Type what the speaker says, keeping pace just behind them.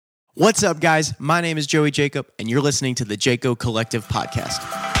What's up, guys? My name is Joey Jacob, and you're listening to the Jaco Collective Podcast.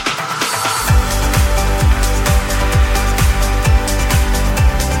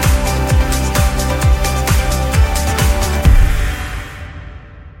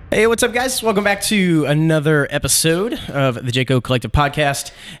 Hey, what's up, guys? Welcome back to another episode of the Jaco Collective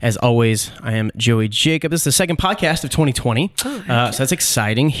Podcast. As always, I am Joey Jacob. This is the second podcast of 2020, so that's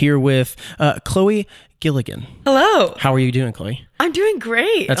exciting. Here with Chloe Gilligan. Hello. How are you doing, Chloe? I'm doing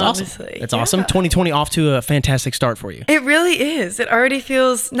great. That's honestly. Awesome. That's awesome. 2020 off to a fantastic start for you. It really is. It already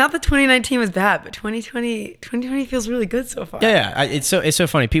feels, not that 2019 was bad, but 2020 feels really good so far. Yeah. It's so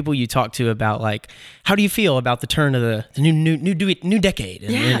funny. People you talk to about, like, how do you feel about the turn of the new decade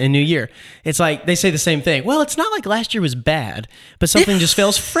and new year? It's like they say the same thing. Well, it's not like last year was bad, but something just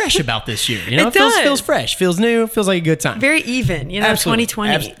feels fresh about this year. You know, it feels fresh, feels new, feels like a good time. Very even. You know, absolutely.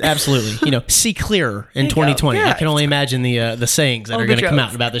 2020. Absolutely. You know, see clearer in 2020. Yeah, I can only imagine the sayings that are going to come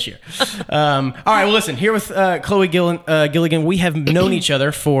out about this year. All right, well, listen, here with Chloe Gilligan, we have known each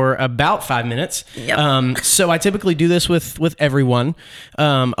other for about 5 minutes. Yep. So I typically do this with everyone.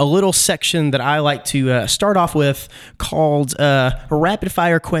 A little section that I like to start off with called a rapid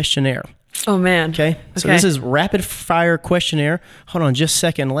fire questionnaire. Oh, man. Okay. So this is rapid fire questionnaire. Hold on just a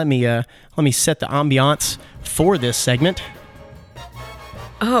second. Let me set the ambiance for this segment.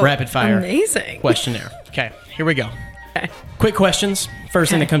 Oh, rapid fire amazing questionnaire. Okay, here we go. Okay. Quick questions.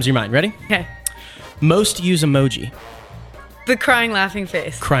 First thing that comes to your mind. Ready? Okay. Most use emoji. The crying, laughing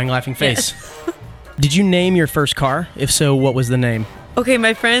face. Crying, laughing face. Yes. Did you name your first car? If so, what was the name? Okay,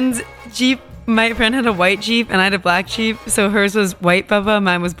 my friend had a white Jeep and I had a black Jeep. So hers was White Bubba,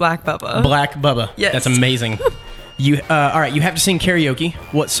 mine was Black Bubba. Black Bubba. Yes. That's amazing. All right, you have to sing karaoke.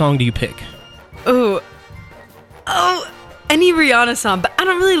 What song do you pick? Oh, any Rihanna song, but I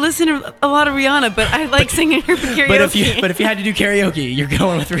don't really listen to a lot of Rihanna, but I like singing her karaoke. But if you had to do karaoke, you're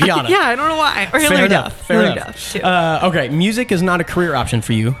going with Rihanna. Yeah, I don't know why. Or Hilary Duff. Fair enough. Okay, music is not a career option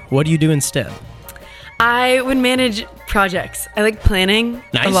for you. What do you do instead? I would manage projects. I like planning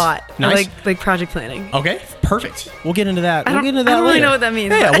a lot. Nice. I like project planning. Okay, perfect. We'll get into that. I don't later. really know what that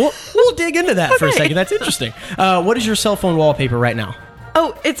means. Yeah, we'll dig into that for a second. That's interesting. What is your cell phone wallpaper right now?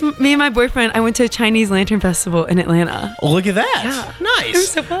 Oh, it's me and my boyfriend. I went to a Chinese Lantern Festival in Atlanta. Look at that. Yeah. Nice. It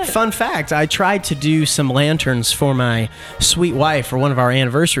was so fun. Fun fact, I tried to do some lanterns for my sweet wife for one of our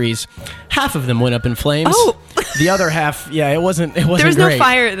anniversaries. Half of them went up in flames. Oh. The other half, it wasn't great. There was no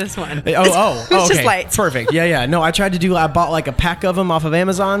fire at this one. It was just lights. Perfect. Yeah. No, I bought like a pack of them off of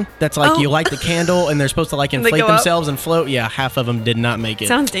Amazon. That's like you light the candle and they're supposed to like inflate themselves and float. Yeah, half of them did not make it.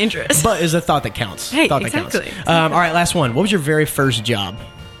 Sounds dangerous. But it's a thought that counts. Hey, thought exactly. That counts. All right, last one. What was your very first job?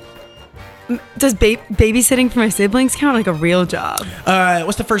 Does babysitting for my siblings count, like a real job?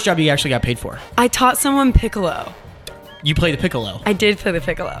 What's the first job you actually got paid for? I taught someone Piccolo. You play the Piccolo? I did play the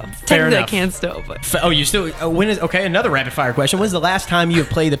Piccolo. Fair enough. I can still, but... you still... okay, another rapid fire question. When's the last time you have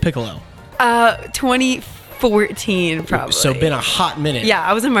played the Piccolo? 2014, probably. So been a hot minute. Yeah,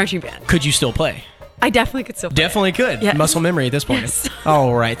 I was in marching band. Could you still play? I definitely could still play. Definitely could. Yes. Muscle memory at this point. Yes.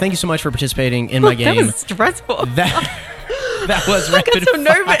 All right. Thank you so much for participating in my game. That was stressful. That was rapid so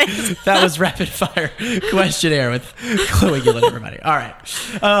nervous. That was rapid fire questionnaire with Chloe Gilligan, everybody. All right.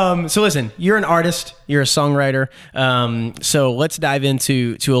 So listen, you're an artist, you're a songwriter. So let's dive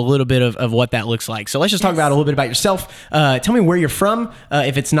into a little bit of what that looks like. So let's just talk about a little bit about yourself. Tell me where you're from.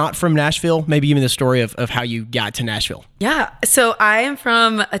 If it's not from Nashville, maybe even the story of how you got to Nashville. Yeah. So I am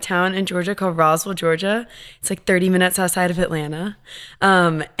from a town in Georgia called Roswell, Georgia. It's like 30 minutes outside of Atlanta.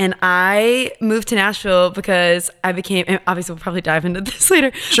 And I moved to Nashville because I became, and obviously we'll probably dive into this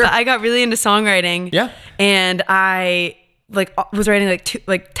later. Sure. But I got really into songwriting. Yeah. And I was writing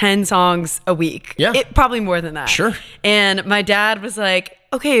like 10 songs a week. Yeah. Probably more than that. Sure. And my dad was like,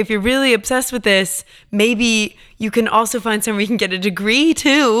 okay, if you're really obsessed with this, maybe you can also find somewhere you can get a degree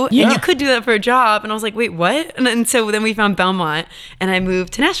too. Yeah. And you could do that for a job. And I was like, wait, what? And so then we found Belmont and I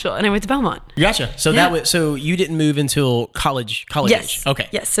moved to Nashville and I went to Belmont. Gotcha. So so you didn't move until college yes. age. Okay.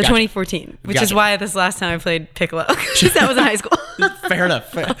 Yes. So gotcha. 2014, which is why this last time I played Piccolo. Because that was in high school. Fair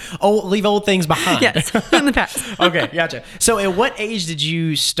enough. Leave old things behind. Yes. In the past. Okay. Gotcha. So at what age did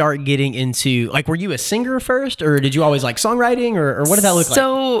you start getting into, like, were you a singer first or did you always like songwriting or what did that look like?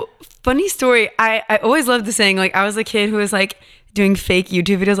 So funny story. I always loved to sing. Like I was a kid who was like doing fake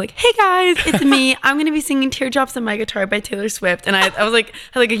YouTube videos like, hey guys, it's me. I'm going to be singing Teardrops on My Guitar by Taylor Swift. And I was like,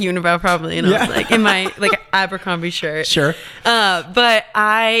 had like a unibrow probably. And I was like in my like Abercrombie shirt. Sure. But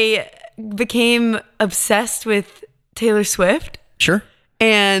I became obsessed with Taylor Swift. Sure.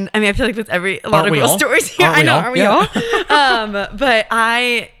 And I mean, I feel like that's a lot of girl stories here. I know, aren't we all? But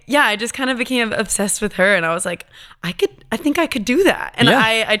I just kind of became obsessed with her, and I was like, I think I could do that. And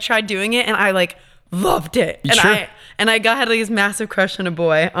I tried doing it, and I like loved it. And I had like this massive crush on a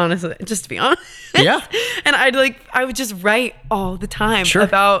boy, honestly, just to be honest. Yeah. And I would just write all the time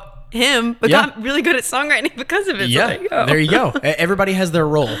about him, but got really good at songwriting because of it. Yeah, so there you go. Everybody has their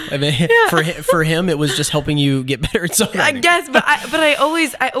role. I mean, for him, it was just helping you get better at songwriting. I guess, but I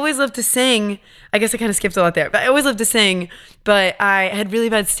always loved to sing. I guess I kind of skipped a lot there, but I always loved to sing. But I had really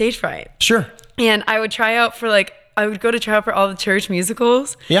bad stage fright. Sure. And I would I would go to try out for all the church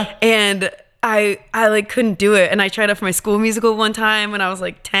musicals. Yeah. And I like couldn't do it. And I tried out for my school musical one time when I was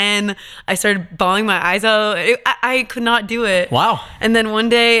like 10. I started bawling my eyes out. I could not do it. Wow. And then one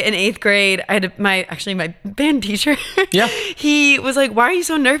day in 8th grade, I had my band teacher. Yeah. He was like, "Why are you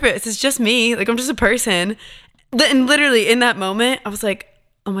so nervous? It's just me. Like, I'm just a person." And literally in that moment, I was like,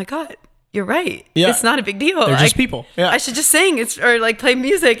 "Oh my God, you're right. Yeah. It's not a big deal. They're just people. Yeah. I should just sing or like play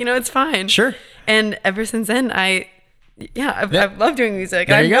music. It's fine." Sure. And ever since then, I love doing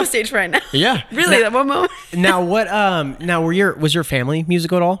music. I have no stage fright now. Yeah. Really, that one moment. Now was your family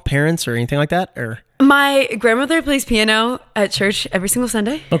musical at all? Parents or anything like that? Or my grandmother plays piano at church every single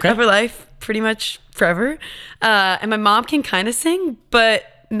Sunday of her life, pretty much forever. And my mom can kind of sing, but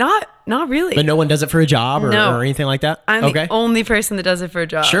not really. But no one does it for a job or anything like that? I'm the only person that does it for a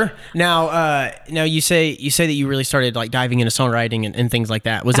job. Sure. Now you say that you really started like diving into songwriting and things like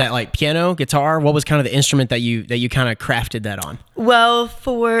that. Was that like piano, guitar? What was kind of the instrument that you kind of crafted that on? Well,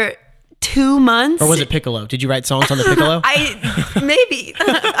 for 2 months. Or was it Piccolo? Did you write songs on the Piccolo? Maybe.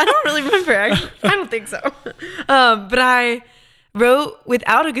 I don't really remember. I don't think so. But I wrote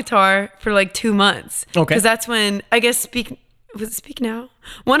without a guitar for like 2 months. Okay. Because that's when, I guess, was it Speak Now?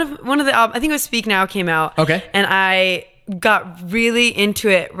 One of the albums, I think it was Speak Now, came out. Okay. And I got really into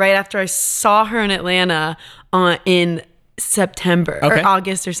it right after I saw her in Atlanta in September or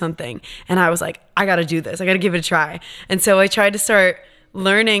August or something. And I was like, I got to do this. I got to give it a try. And so I tried to start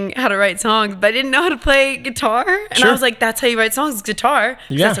learning how to write songs, but I didn't know how to play guitar. And I was like, that's how you write songs, guitar.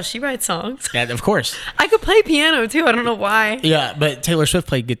 Yeah. That's how she writes songs. Yeah, of course. I could play piano too. I don't know why. Yeah, but Taylor Swift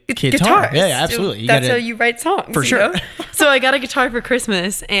played guitar. Yeah, absolutely. That's how you write songs. For sure. So I got a guitar for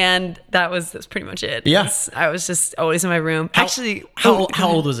Christmas, and that was pretty much it. Yeah. I was just always in my room. How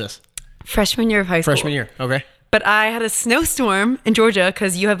old was this? Freshman year of high school. Freshman year. Okay. But I had a snowstorm in Georgia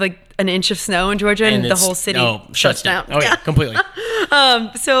because you have like an inch of snow in Georgia and the whole city shuts down. Oh yeah, completely.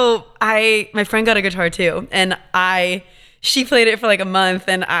 So my friend got a guitar too, and she played it for like a month,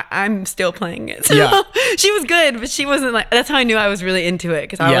 and I'm still playing it. So she was good, but she wasn't like. That's how I knew I was really into it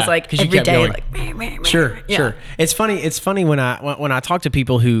because I was like every day like. Sure. It's funny when I talk to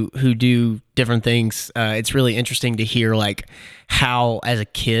people who do different things. It's really interesting to hear like how as a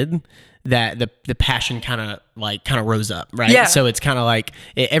kid that the passion kind of rose up, right? Yeah. So it's kind of like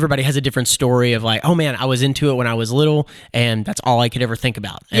everybody has a different story of like, oh man, I was into it when I was little, and that's all I could ever think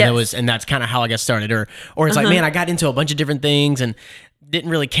about, and that's kind of how I got started, or it's like, man, I got into a bunch of different things and didn't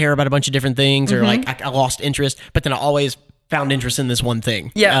really care about a bunch of different things, or like I lost interest, but then I always found interest in this one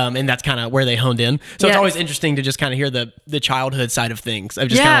thing. Yeah. And that's kind of where they honed in. So it's always interesting to just kind of hear the childhood side of things. Of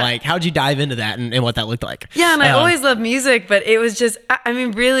just kind of like, how'd you dive into that and what that looked like? Yeah. And I always loved music, but it was just, I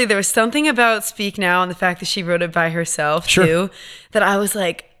mean, really, there was something about Speak Now and the fact that she wrote it by herself too, that I was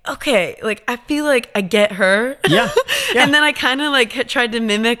like, okay, like I feel like I get her. Yeah. And then I kind of like tried to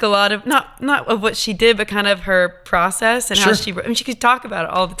mimic a lot of not of what she did, but kind of her process and how she wrote. I mean, she could talk about it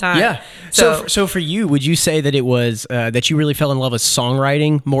all the time. Yeah. So for you, would you say that it was that you really fell in love with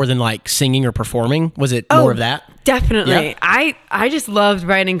songwriting more than like singing or performing? Was it more of that? Definitely. Yeah. I just loved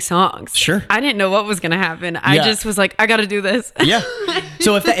writing songs. Sure. I didn't know what was going to happen. I just was like, I got to do this. Yeah.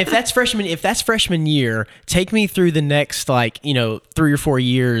 So if that's freshman year, take me through the next 3 or 4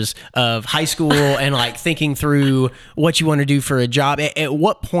 years of high school and like thinking through what you want to do for a job. At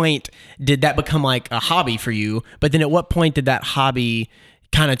what point did that become like a hobby for you? But then at what point did that hobby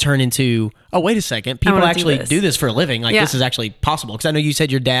kind of turn into, oh, wait a second, people actually do this for a living. Like this is actually possible. Because I know you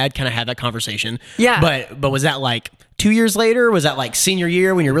said your dad kind of had that conversation. Yeah. But was that like 2 years later? Was that like senior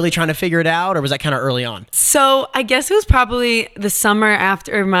year when you're really trying to figure it out? Or was that kind of early on? So I guess it was probably the summer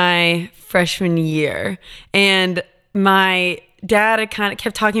after my freshman year. And my dad had kind of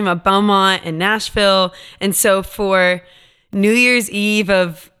kept talking about Belmont and Nashville. And so for New Year's Eve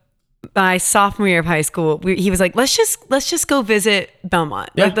of my sophomore year of high school, he was like, let's just go visit Belmont.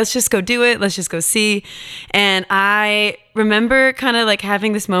 Yeah. Like, let's just go do it. Let's just go see. And I remember kind of like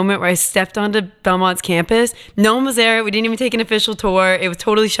having this moment where I stepped onto Belmont's campus. No one was there. We didn't even take an official tour. It was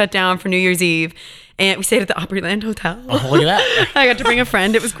totally shut down for New Year's Eve. and we stayed at the Opryland Hotel. Oh, look at that. I got to bring a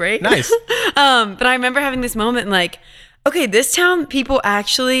friend. It was great. Nice. But I remember having this moment and like, okay, this town, people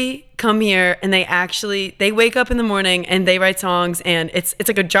actually come here and they wake up in the morning and they write songs and it's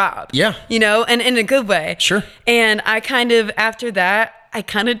like a job. Yeah. You know, and in a good way. Sure. And I kind of, after that, I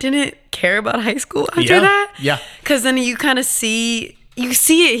kind of didn't care about high school after that. Yeah. Because then you kind of see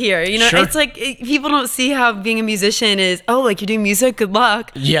it here, you know. Sure. It's like people don't see how being a musician is. Oh, like you're doing music, good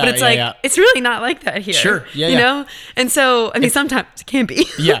luck. Yeah, but it's it's really not like that here. Sure, yeah, you know. And so I mean, sometimes it can be.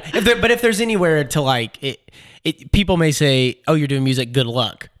 Yeah, but if there's anywhere to like it, people may say, "Oh, you're doing music, good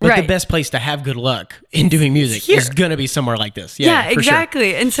luck." But Right. the best place to have good luck in doing music is gonna be somewhere like this. Yeah, for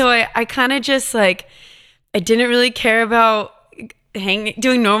exactly. And so I kind of just like I didn't really care about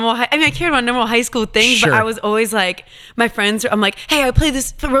doing normal. I mean, I cared about normal high school things, Sure. but I was always like, my friends. I'm like, hey, I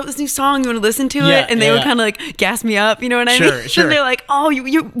wrote this new song. You want to listen to Yeah, it? And they yeah. would kind of like gas me up. You know what I Sure, mean? sure. So they're like, oh,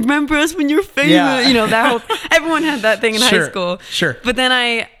 you remember us when you're famous? Yeah. You know that whole. Everyone had that thing in Sure, high school. sure. But then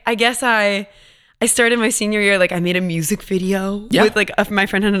I guess I started my senior year. Like I made a music video Yeah. with like my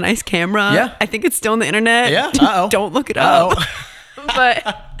friend had a nice camera. Yeah. I think it's still on the internet. Yeah. Uh-oh. Don't look it up.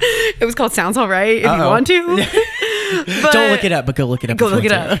 But it was called Sounds All Right if you want to. But Don't look it up, but go look it up. Go if you look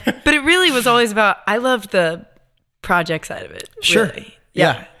it want up. But it really was always about, I loved the project side of it. Sure. Really.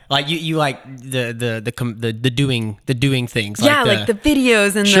 Yeah. Like you like the doing things. Yeah, like the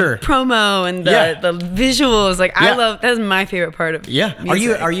videos and Sure. the promo and Yeah. the visuals. Like I Yeah. love, that's my favorite part of Yeah.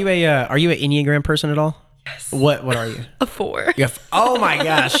 music. Are you an Enneagram person at all? Yes. What are you? A 4. Oh my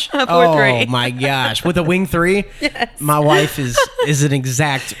gosh. A 4-3. Oh my gosh. With a wing 3? Yes. My wife is an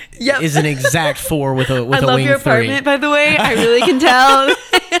exact Yep. 4 with a I love wing your 3. apartment, by the way. I really can tell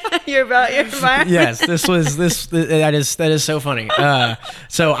you're about your environment. Yes, that is so funny.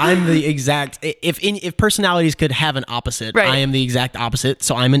 So I'm the exact. If personalities could have an opposite, Right. I am the exact opposite.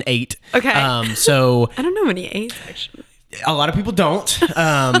 So I'm an 8. Okay. So I don't know many 8s actually. a lot of people don't.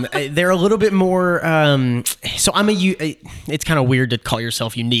 They're a little bit more. So it's kind of weird to call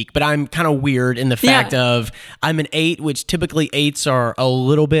yourself unique, but I'm kind of weird in the fact of I'm an 8, which typically 8s are a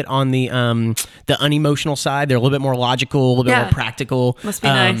little bit on the unemotional side. They're a little bit more logical, a little bit more practical. Must be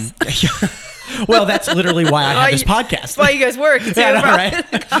nice. Well, that's literally why I have this podcast. That's why you guys work. It's Yeah, I know,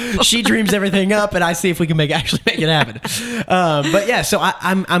 right? right? She dreams everything up, and I see if we can actually make it happen. But yeah, so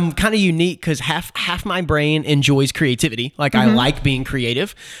I'm kind of unique because half my brain enjoys creativity. Like I like being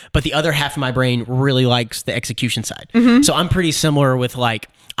creative, but the other half of my brain really likes the execution side. So I'm pretty similar with like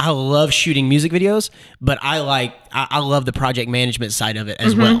I love shooting music videos, but I love the project management side of it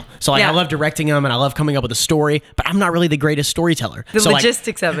as well. So like I love directing them and I love coming up with a story, but I'm not really the greatest storyteller. The so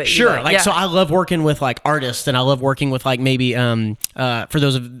logistics of it. Sure. So I love working with like artists and I love working with like maybe for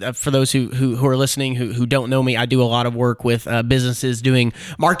those who are listening who don't know me, I do a lot of work with businesses doing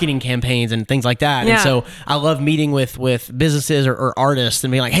marketing campaigns and things like that. Yeah. And so I love meeting with businesses or artists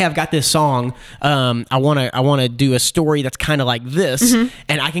and being like, hey, I've got this song. I want to do a story that's kind of like this,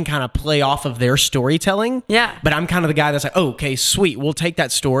 and I can kind of play off of their storytelling. Yeah. But I'm kind of the guy that's like, oh, okay, sweet. We'll take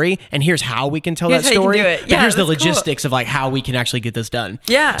that story and here's how we can tell Here's that how you can story. do it. But Yeah, here's the that's cool. logistics of like how we can actually get this done.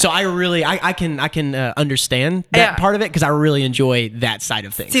 Yeah. So I can understand that part of it because I really enjoy that side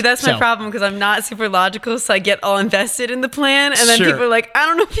of things. See, that's my problem because I'm not super logical, so I get all invested in the plan, and then Sure. people are like, I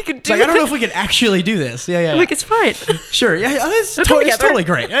don't know if you could do Like, I don't know it. if we can actually do this. Yeah. I'm like, it's fine. Sure. Yeah. It's We'll come it's together. totally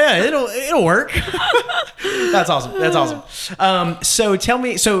great. Yeah. It'll work. That's awesome. So tell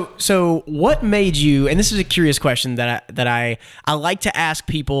me, so what made you, and this is a curious question that I like to ask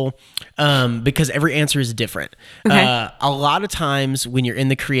people, because every answer is different. Okay. A lot of times when you're in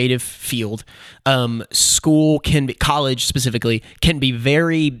the creative field, college specifically can be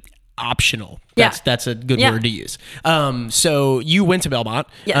very optional. That's a good word to use. So you went to Belmont.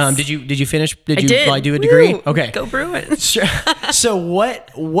 Yes. Did you finish? I did. Like do a degree? Woo. Okay. Go Bruins. Sure. So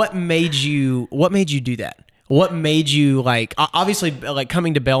what made you do that? What made you like, obviously like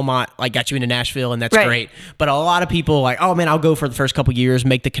coming to Belmont like got you into Nashville and that's Right. great. But a lot of people like, oh man, I'll go for the first couple years,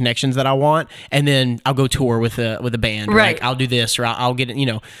 make the connections that I want, and then I'll go tour with a band. Or, Right. like I'll do this or I'll get it,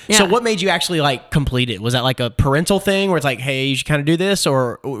 Yeah. So what made you actually like complete it? Was that like a parental thing where it's like, hey, you should kind of do this,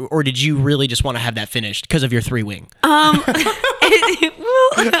 or did you really just want to have that finished because of your 3-wing? Well,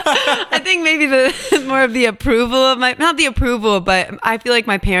 I think maybe the more of the approval of not the approval, but I feel like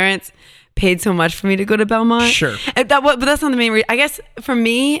my parents paid so much for me to go to Belmont. Sure. But that's not the main reason. I guess for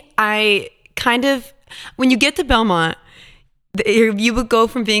me, I kind of, when you get to Belmont, you would go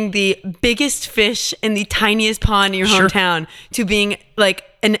from being the biggest fish in the tiniest pond in your Sure. hometown to being like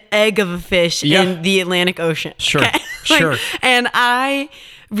an egg of a fish Yeah. in the Atlantic Ocean. Sure. Sure. And I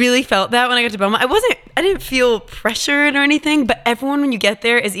really felt that when I got to Belmont. I didn't feel pressured or anything, but everyone when you get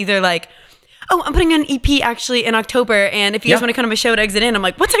there is either like, oh, I'm putting on an EP actually in October, and if you guys want to come to my show at Exit In, I'm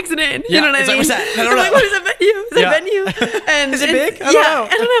like, what's Exit In? You know what I mean? What's that? I don't know. Like, what is that venue? Is that venue? And is it big? I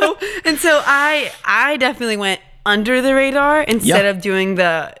don't know. And so I definitely went under the radar instead of doing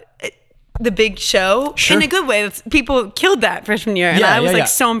the big show in a good way. People killed that freshman year, and I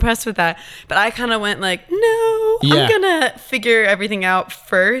was so impressed with that. But I kind of went like, no, I'm gonna figure everything out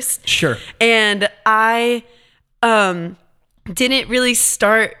first. Sure. And I didn't really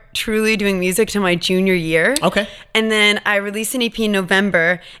start truly doing music till my junior year. Okay. And then I released an EP in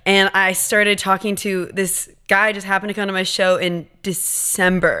November, and I started talking to this guy, just happened to come to my show in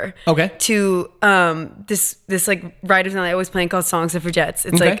December. Okay. To this like writer's night I always playing called Song Suffragettes.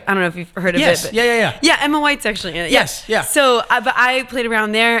 It's like, I don't know if you've heard of it. But yeah, Emma White's actually in it. Yes, yeah. So but I played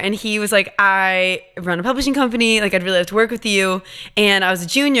around there, and he was like, I run a publishing company, like I'd really love to work with you. And I was a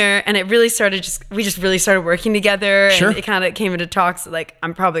junior, and it really started we just really started working together. Sure. And it kind of came into talks like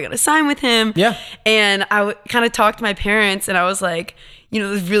I'm probably gonna sign with him. Yeah. And I kind of talked to my parents, and I was like,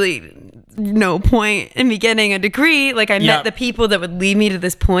 there's really no point in me getting a degree. Like I met the people that would lead me to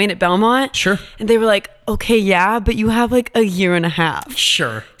this point at Belmont. Sure. And they were like, okay, yeah, but you have like a year and a half.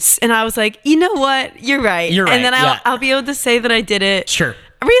 Sure. And I was like, you know what? You're right. And then I'll be able to say that I did it. Sure.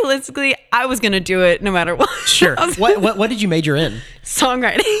 Realistically, I was going to do it no matter what. Sure. What did you major in?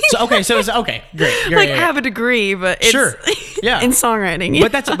 Songwriting. So it's okay. Great. I have a degree, but it's in songwriting.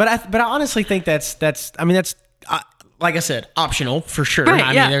 But I honestly think that's like I said, optional for sure. Right,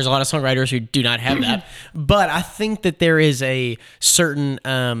 I mean, there's a lot of songwriters who do not have that. But I think that there is a certain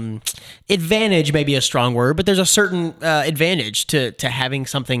advantage, maybe a strong word, but there's a certain advantage to having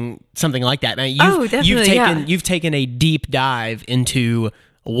something like that. Now, you've taken a deep dive into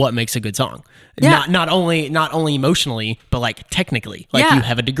what makes a good song. Yeah. Not only emotionally, but like technically. Like you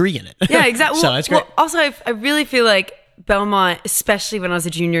have a degree in it. Yeah, exactly. So that's great. Well, also, I really feel like Belmont, especially when I was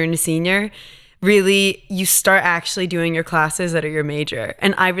a junior and a senior, really, you start actually doing your classes that are your major.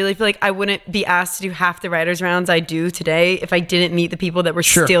 And I really feel like I wouldn't be asked to do half the writers rounds I do today if I didn't meet the people that were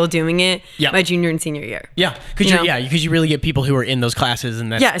still doing it my junior and senior year. Yeah, because you really get people who are in those classes,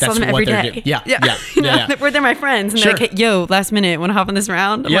 and that's I saw them what every they're day. doing. Yeah. They're my friends, and they're like, hey, yo, last minute, want to hop on this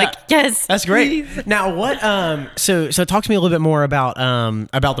round? I'm like, yes, that's great. Please. Now, what? So talk to me a little bit more about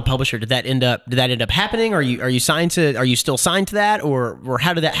the publisher. Did that end up happening? Are you still signed to that, or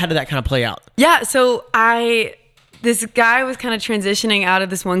how did that kind of play out? Yeah, so this guy was kind of transitioning out of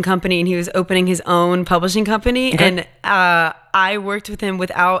this one company, and he was opening his own publishing company. Okay. And I worked with him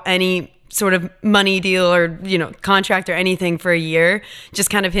without any sort of money deal or, contract or anything for a year, just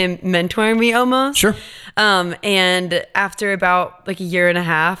kind of him mentoring me almost. Sure. And after about like a year and a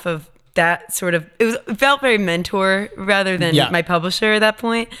half of that it felt very mentor rather than my publisher at that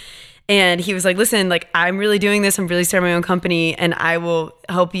point. And he was like, listen, like I'm really doing this. I'm really starting my own company, and I will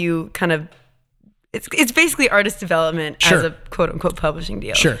help you kind of, it's basically artist development as a quote unquote publishing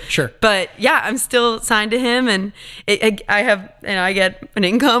deal. Sure. But yeah, I'm still signed to him, and I get an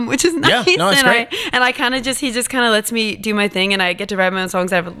income, which is nice. Yeah, no, it's great. He just kind of lets me do my thing, and I get to write my own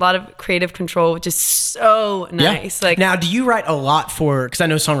songs. I have a lot of creative control, which is so nice. Yeah. Like, now, do you write a lot because I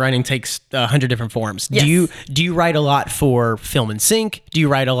know songwriting takes 100 different forms. Yes. Do you write a lot for film and sync? Do you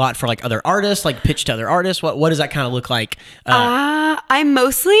write a lot for like other artists, like pitch to other artists? What does that kind of look like? I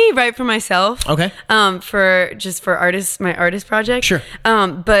mostly write for myself. Okay. For artists, my artist project. Sure.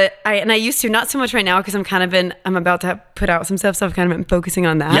 But I used to, not so much right now, because I'm about to put out some stuff, so I've kind of been focusing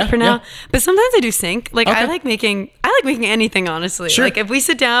on that for now. Yeah. But sometimes I do sync. Like I like making anything, honestly. Sure. Like if we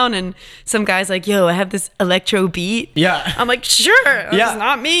sit down and some guy's like, yo, I have this electro beat. Yeah. I'm like, sure. It's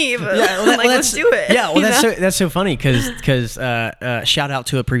not me, but let's do it. Yeah. Well, that's so funny because shout out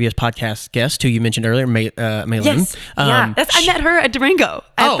to a previous podcast guest who you mentioned earlier, Maylin. Yes. I met her at Durango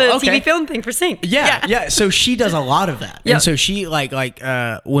at the TV film thing for sync. Yeah. So she does a lot of that. Yep. And so she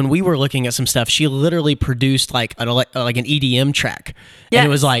when we were looking at some stuff, she literally produced like an EDM track. Yes. And it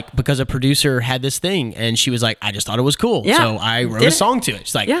was like, because a producer had this thing, and she was like, I just thought it was cool. Yeah. So I wrote a song to it.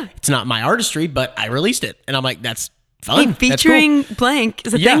 She's like, it's not my artistry, but I released it. And I'm like, that's fun. Hey, featuring blank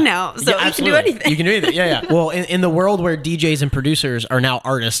is a thing now. So you can do anything. You can do anything. Yeah. Well, in the world where DJs and producers are now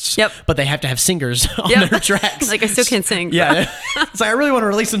artists, but they have to have singers on their tracks. Like, I still can't sing. Yeah. It's like, I really want to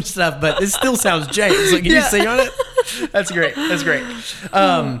release some stuff, but it still sounds jank. It's like, can you sing on it? That's great.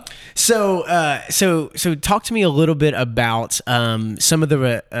 So talk to me a little bit about some of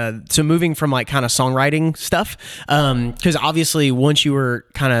the so moving from like kind of songwriting stuff, because obviously once you were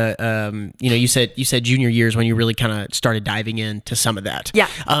kind of you said junior years when you really kind of started diving into some of that. Yeah.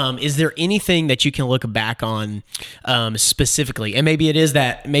 Is there anything that you can look back on specifically, and maybe it is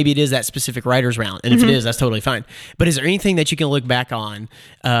that specific writer's round, and if it is, that's totally fine. But is there anything that you can look back on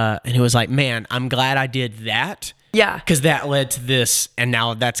and it was like, man, I'm glad I did that. Yeah. Because that led to this, and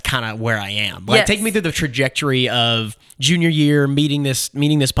now that's kind of where I am. Like, take me through the trajectory of junior year, meeting this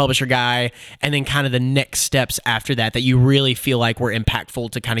publisher guy, and then kind of the next steps after that you really feel like were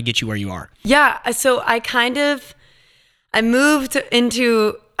impactful to kind of get you where you are. Yeah. So I moved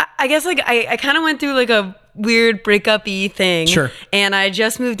into, I guess like I kind of went through like a weird breakup-y thing. Sure. And I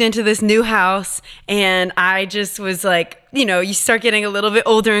just moved into this new house, and I just was like, you start getting a little bit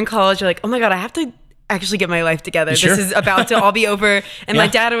older in college. You're like, oh my God, I have to actually get my life together. Sure. This is about to all be over. And my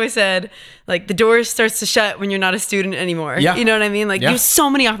dad always said, like, the door starts to shut when you're not a student anymore. Yeah. You know what I mean? Like, you have so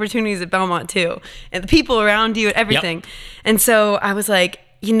many opportunities at Belmont too, and the people around you and everything. Yep. And so I was like,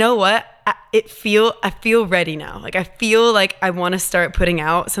 you know what? I feel ready now. Like, I feel like I want to start putting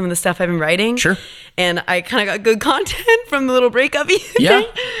out some of the stuff I've been writing. Sure. And I kind of got good content from the little breakup-y thing.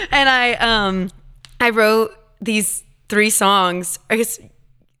 And I wrote these 3 songs, I guess.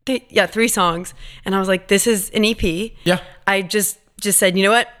 3 songs, and I was like, this is an EP. Yeah. I just said, you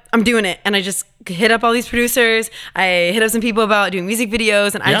know what, I'm doing it. And I just hit up all these producers. I hit up some people about doing music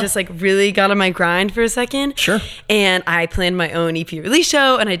videos, and I just like really got on my grind for a second. Sure. And I planned my own EP release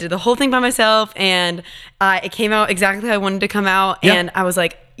show, and I did the whole thing by myself, and it came out exactly how I wanted to come out. And I was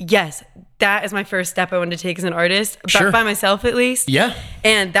like, yes, that is my first step I wanted to take as an artist, by myself at least. Yeah.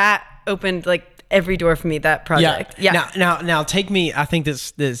 And that opened like every door for me, that project. Yeah. Now take me, I think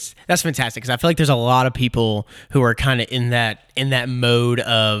this that's fantastic, because I feel like there's a lot of people who are kind of in that mode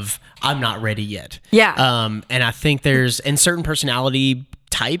of, I'm not ready yet. Yeah. And I think and certain personality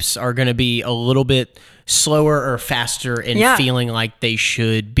types are going to be a little bit slower or faster in feeling like they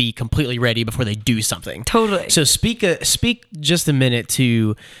should be completely ready before they do something. Totally. So speak just a minute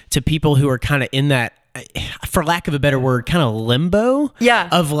to people who are kind of in that, for lack of a better word, kind of limbo. Yeah.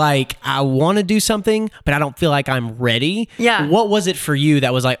 Of like, I want to do something, but I don't feel like I'm ready. Yeah. What was it for you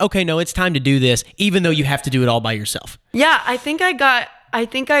that was like, okay, no, it's time to do this, even though you have to do it all by yourself? Yeah, I think I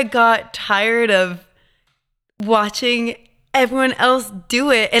got tired of watching everyone else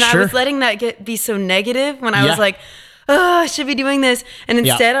do it, and I was letting that be so negative when I was like, oh, I should be doing this. And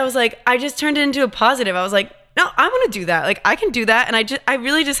instead I was like, I just turned it into a positive. I was like, no, I want to do that. Like, I can do that. And I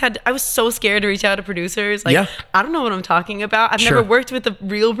really just I was so scared to reach out to producers. Like, I don't know what I'm talking about. I've never worked with a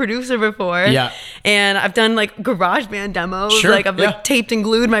real producer before. Yeah. And I've done like GarageBand demos. Sure. Like, I've like taped and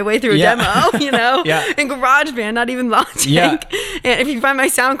glued my way through a demo, in GarageBand, not even Logic. Yeah. And if you find my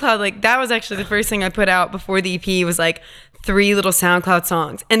SoundCloud, like, that was actually the first thing I put out before the EP was like 3 little SoundCloud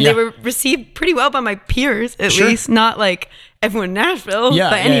songs. And they were received pretty well by my peers, at least, not like everyone in Nashville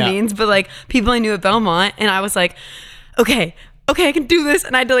by any means, but like people I knew at Belmont. And I was like, okay, I can do this.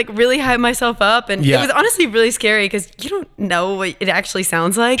 And I had to like really hype myself up. And it was honestly really scary, because you don't know what it actually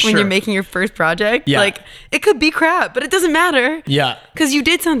sounds like when you're making your first project. Like, it could be crap, but it doesn't matter. Yeah. Because you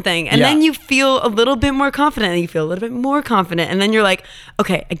did something. And then you feel a little bit more confident, and you feel a little bit more confident. And then you're like,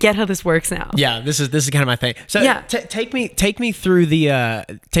 okay, I get how this works now. Yeah, this is kind of my thing. So take me through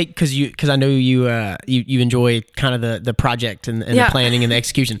because I know you enjoy kind of the project and the planning and the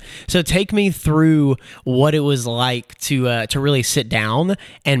execution. So take me through what it was like to really sit down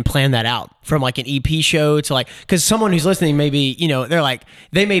and plan that out, from like an EP show to like, because someone who's listening maybe, they're like,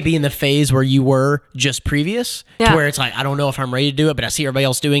 they may be in the phase where you were just previous, to where it's like, I don't know if I'm ready to do it, but I see everybody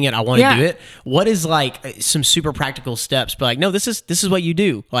else doing it, I want to do it. What is like some super practical steps? But like, no, this is what you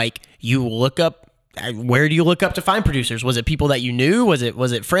do. Like, you look up, where do you look up to find producers? Was it people that you knew? Was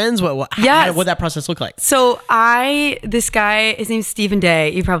it friends? What that process look like? So this guy, his name's Stephen Day.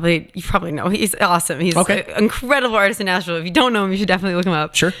 You probably know. He's awesome. He's an incredible artist in Nashville. If you don't know him, you should definitely look him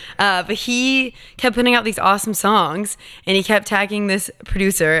up. Sure. But he kept putting out these awesome songs, and he kept tagging this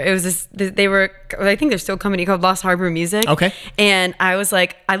producer. It was I think there's still a company called Lost Harbor Music. Okay. And I was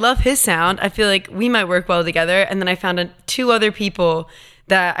like, I love his sound. I feel like we might work well together. And then I found 2 other people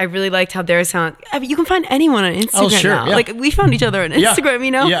that I really liked how their sound. I mean, you can find anyone on Instagram now. Yeah. Like, we found each other on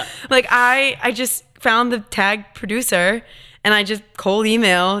Instagram, Yeah. Like, I just found the tag producer, and I just cold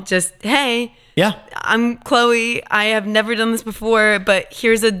email, hey, I'm Chloe. I have never done this before, but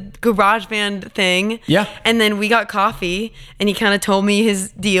here's a GarageBand thing. Yeah. And then we got coffee, and he kind of told me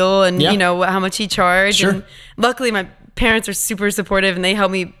his deal and, how much he charged. Sure. And luckily my parents are super supportive and they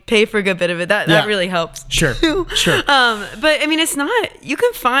help me pay for a good bit of it. That really helps. Sure. Sure. But I mean, it's not, you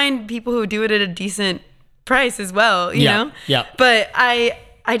can find people who do it at a decent price as well, you know? Yeah. But I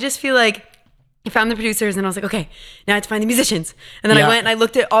just feel like I found the producers and I was like, okay, now I have to find the musicians. And then I went and I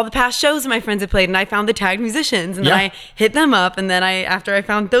looked at all the past shows that my friends had played and I found the tagged musicians and then I hit them up. And then after I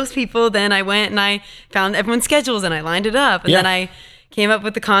found those people, then I went and I found everyone's schedules and I lined it up. And then I came up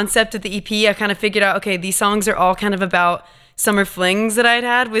with the concept of the EP. I kind of figured out, okay, these songs are all kind of about summer flings that I'd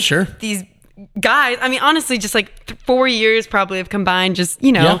had with these guys. I mean, honestly, just like 4 years probably have combined, just,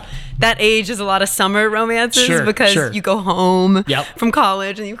 you know, that age is a lot of summer romances because you go home from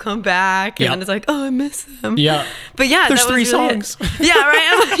college and you come back and then it's like, oh, I miss them. Yeah. But yeah, there's that was 3 really songs. Yeah,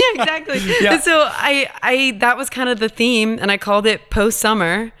 right. Yeah, exactly. And so I that was kind of the theme and I called it Post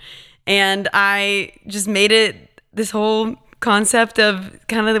Summer and I just made it this whole concept of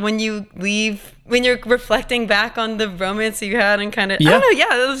kind of when you leave, when you're reflecting back on the romance you had and kind of, I don't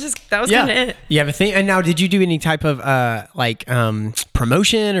know, that was kind of it. You have a thing. And now, did you do any type of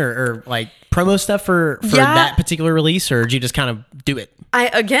promotion or like promo stuff for that particular release, or did you just kind of do it?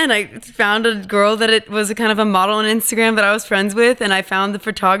 I found a girl that it was a kind of a model on Instagram that I was friends with, and I found the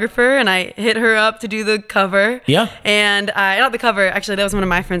photographer and I hit her up to do the cover. Yeah. And not the cover, actually that was one of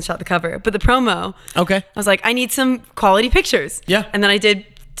my friends shot the cover, but the promo. Okay. I was like, I need some quality pictures. Yeah. And then I did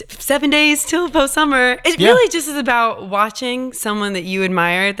 7 days till Post Summer. It really just is about watching someone that you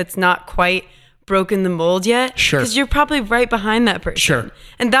admire that's not quite broken the mold yet. Sure. Because you're probably right behind that person. Sure.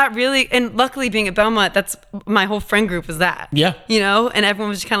 And that really, and luckily being at Belmont, that's my whole friend group was that. Yeah. You know, and everyone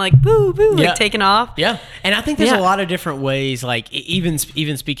was just kind of like, boo, boo, like taking off. Yeah. And I think there's a lot of different ways, like even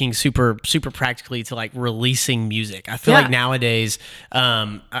speaking super practically to like releasing music. I feel like nowadays,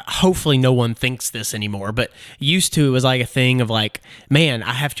 hopefully no one thinks this anymore, but used to, it was like a thing of like, man,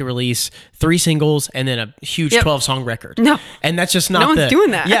 I have to release 3 singles and then a huge 12-song record. No. And that's just not no one's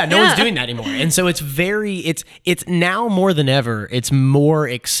doing that. Yeah, no one's doing that anymore. And so it's now more than ever, it's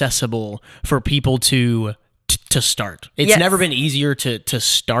more accessible for people to start. It's never been easier to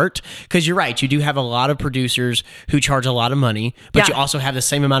start, because you're right. You do have a lot of producers who charge a lot of money, but you also have the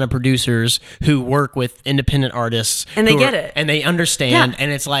same amount of producers who work with independent artists. And they get it. And they understand. And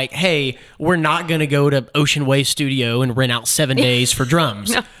it's like, hey, we're not going to go to Ocean Wave Studio and rent out 7 days for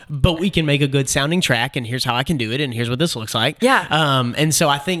drums, but we can make a good sounding track, and here's how I can do it, and here's what this looks like. Yeah. And so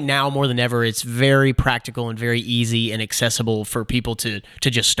I think now more than ever, it's very practical and very easy and accessible for people to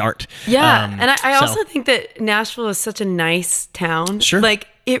just start. Yeah. And I also think that Nashville is such a nice town. Sure. Like,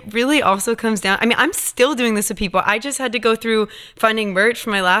 it really also comes down, I mean, I'm still doing this with people. I just had to go through finding merch for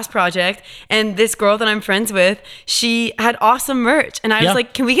my last project, and this girl that I'm friends with, she had awesome merch. And I was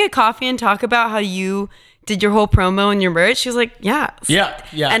like, can we get coffee and talk about how you did your whole promo and your merch? She was like, yeah.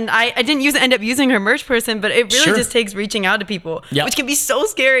 And I didn't end up using her merch person, but it really just takes reaching out to people, which can be so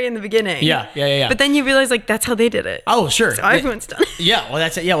scary in the beginning. Yeah. But then you realize, like, that's how they did it. Oh, sure. So everyone's done it. Yeah, well,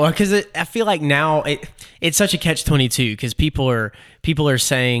 that's it. Yeah, well, because I feel like now it's such a catch-22, because people are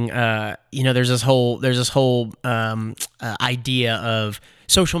saying, there's this whole idea of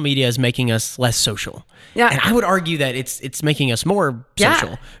social media is making us less social. Yeah. And I would argue that it's making us more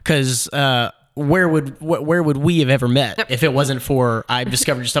social, because where would we have ever met if it wasn't for, I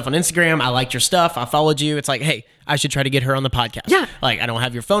discovered your stuff on Instagram, I liked your stuff, I followed you. It's like, hey, I should try to get her on the podcast. Yeah. Like, I don't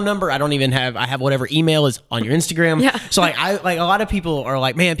have your phone number. I have whatever email is on your Instagram. Yeah. So like, a lot of people are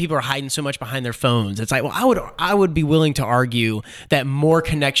like, man, people are hiding so much behind their phones. It's like, well, I would be willing to argue that more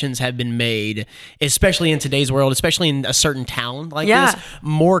connections have been made, especially in today's world, especially in a certain town like this.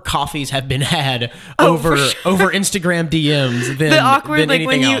 More coffees have been had over Instagram DMs than the awkward, than like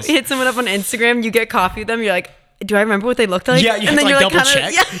when you else. hit someone up on Instagram, you get coffee with them, you're like, do I remember what they looked like? Yeah, you have to double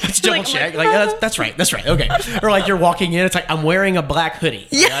check. It's double check. Like, that's right. Okay. Or like you're walking in, it's like, I'm wearing a black hoodie.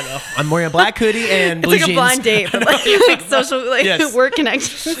 Yeah. I'm wearing a black hoodie and blue jeans. It's like a blind date, but like social, work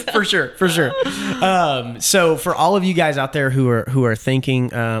connections. For sure. So for all of you guys out there who are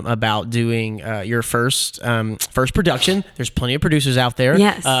thinking about doing your first production, there's plenty of producers out there.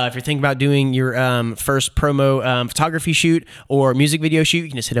 Yes. If you're thinking about doing your first promo photography shoot or music video shoot, you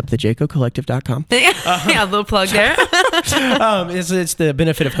can just hit up the jcocollective.com. Yeah, a little plug there. It's the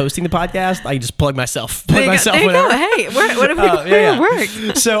benefit of hosting the podcast. I just plug myself. There you go. Hey, what if it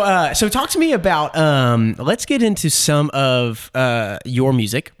works? So talk to me about. Let's get into some of your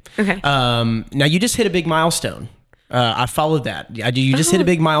music. Okay. Now you just hit a big milestone. I followed that. You just hit a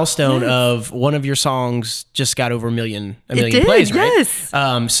big milestone of one of your songs just got over a million plays, right?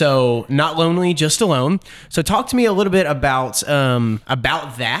 Yes. So Not Lonely, Just Alone. So talk to me a little bit about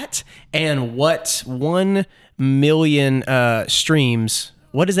that and what 1 million streams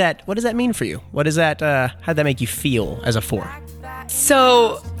what does that mean for you? What does that how'd that make you feel as a 4?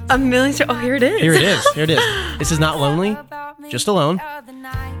 So A Million Stars. Oh, here it is. Here it is. This is Not Lonely, Just Alone.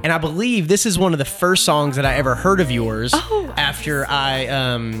 And I believe this is one of the first songs that I ever heard of yours after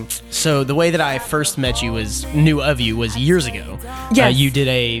I, so the way that I first knew of you was years ago. Yes. You did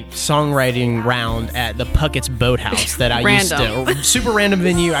a songwriting round at the Puckett's Boathouse that I used to, super random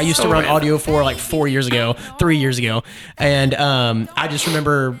venue. I used to run audio for like 3 years ago. And I just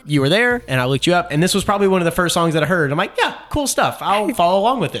remember you were there and I looked you up and this was probably one of the first songs that I heard. I'm like, yeah, cool stuff. I'll follow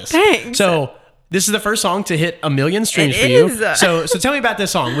along with this. Thanks. So this is the first song to hit 1 million streams for you. So tell me about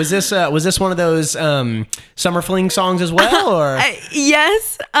this song. Was this one of those summer fling songs as well, or?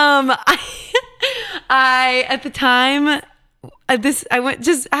 Yes. I at the time, I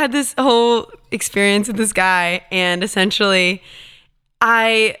had this whole experience with this guy, and essentially,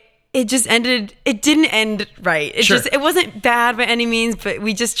 it didn't end right. It wasn't bad by any means, but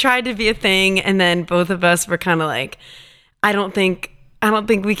we just tried to be a thing, and then both of us were kind of like, I don't think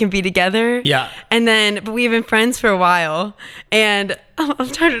we can be together. Yeah. And then, but we've been friends for a while, and I'm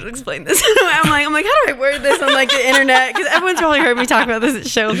trying to explain this. I'm like, how do I word this on like the internet? Because everyone's probably heard me talk about this at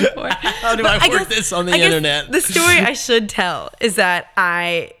shows before. How do I word this on the internet? The story I should tell is that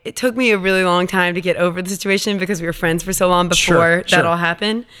it took me a really long time to get over the situation because we were friends for so long before that all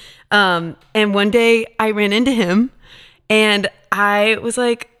happened. And one day I ran into him, and I was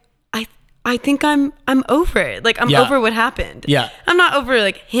like, I think I'm over it. Like, I'm over what happened. Yeah. I'm not over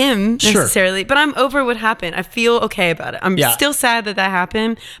like him necessarily, but I'm over what happened. I feel okay about it. I'm still sad that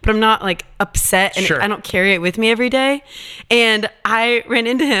happened, but I'm not like upset, and I don't carry it with me every day. And I ran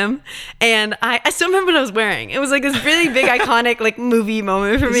into him, and I still remember what I was wearing. It was like this really big iconic like movie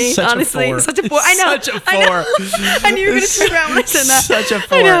moment for me. Honestly, such a 4. I know. Such a 4. I knew you were gonna turn around when I said that. Such a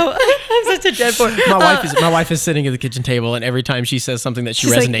 4. I know. I'm such a dead 4. My wife is sitting at the kitchen table, and every time she says something that she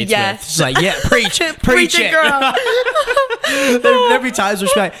resonates with, she's like, "Yeah, preach it, girl." There'd be times where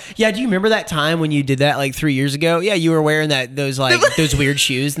she'd be like, "Yeah, do you remember that time when you did that like 3 years ago? Yeah, you were wearing those weird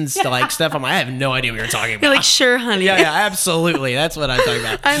shoes and stuff." I'm like, I have no idea what you're talking about. You're like, sure, honey. Yeah, absolutely. That's what I'm talking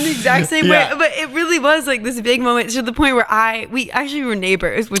about. I'm the exact same way, but it really was like this big moment to the point where we actually were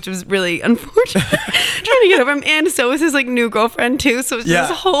neighbors, which was really unfortunate. Trying to get over him, and so was his like new girlfriend too. So it was just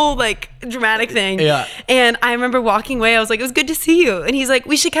this whole like dramatic thing. Yeah. And I remember walking away. I was like, it was good to see you. And he's like,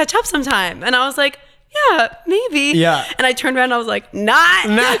 we should catch up sometime. And I was like, yeah, maybe. Yeah. And I turned around and I was like, not.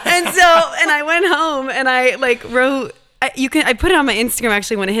 And I went home and I like wrote. I put it on my Instagram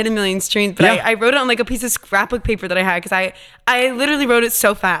actually when it hit 1 million streams, but I wrote it on like a piece of scrapbook paper that I had because I literally wrote it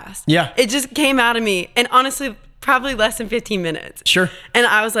so fast. Yeah. It just came out of me, and honestly, probably less than 15 minutes. Sure. And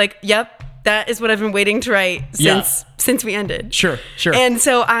I was like, yep, that is what I've been waiting to write since we ended. Sure. And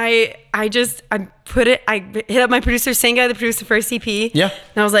so I hit up my producer, same guy that produced the first EP. Yeah.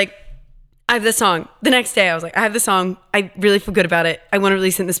 And I was like, I have this song. The next day I was like, I have this song. I really feel good about it. I want to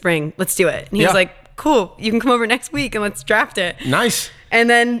release it in the spring. Let's do it. And he was like, cool, you can come over next week and let's draft it. Nice. And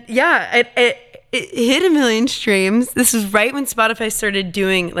then it hit 1 million streams. This was right when Spotify started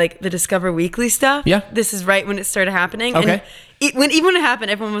doing like the Discover Weekly stuff. Yeah. This is right when it started happening. Okay. And even when it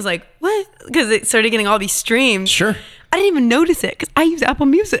happened, everyone was like, what? Because it started getting all these streams. Sure. I didn't even notice it because I use Apple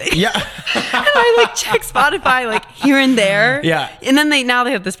Music. Yeah. And I like check Spotify like here and there. Yeah. And then now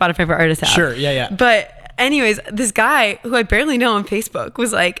they have the Spotify for Artists app. Sure. Yeah. But anyways, this guy who I barely know on Facebook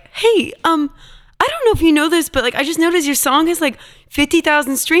was like, hey, I don't know if you know this, but like I just noticed your song has like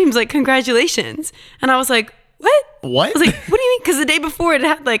 50,000 streams. Like, congratulations. And I was like, what? I was like, what do you mean? Because the day before it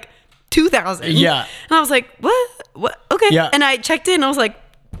had like 2,000. Yeah. And I was like, what? Okay. Yeah. And I checked in and I was like,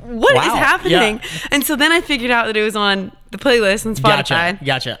 what is happening? Yeah. And so then I figured out that it was on the playlist on Spotify.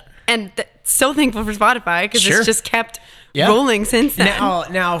 Gotcha. And so thankful for Spotify because it's just kept rolling since then.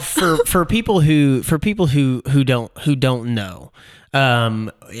 Now for people who don't know.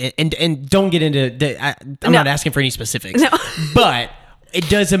 And don't get into. I'm not asking for any specifics, but it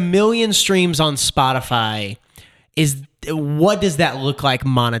does 1 million streams on Spotify. What does that look like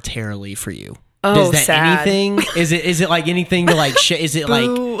monetarily for you? Oh, does that sad. Anything? Is it like anything to like? Is it like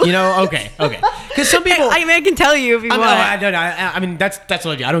Okay. Because some people. I mean, I can tell you if you want. I don't know. I mean, that's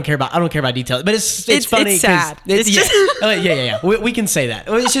what I don't care about details. But it's funny. It's sad. It's just yeah. We can say that.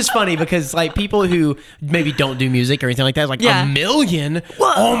 It's just funny because like people who maybe don't do music or anything like that, like 1 million.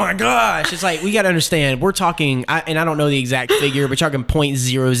 Whoa. Oh my gosh! It's like we got to understand. We're talking, and I don't know the exact figure, but we're talking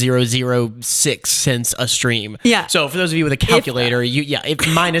 0.0006 cents a stream. Yeah. So for those of you with a calculator,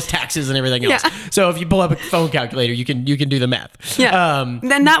 if minus taxes and everything else. So if you pull up a phone calculator, you can do the math. Yeah.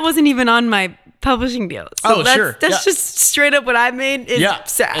 Then that wasn't even on my publishing deal. So that's just straight up what I made.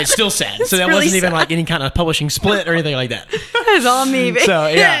 It's sad. It's still sad. So that really wasn't even sad. like any kind of publishing split or anything like that. It's all me, baby. So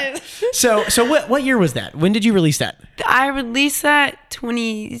yeah. So what year was that? When did you release that? I released that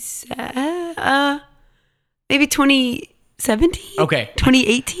maybe 2017. Okay.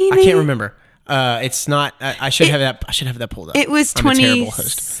 2018. I maybe? can't remember. It's not. I should have that. I should have that pulled up. It was I'm a terrible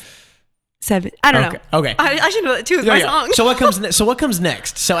host. 7. I don't know. Okay. I should know that too. It's my song. So what comes? So what comes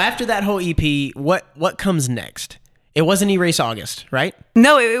next? So after that whole EP, what comes next? It wasn't Erase August, right?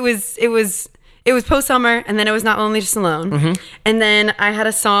 No, it was post summer, and then it was Not Lonely Just Alone, and then I had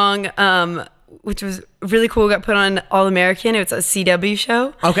a song which was really cool. Got put on All American. It was a CW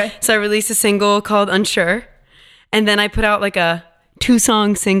show. Okay. So I released a single called Unsure, and then I put out like a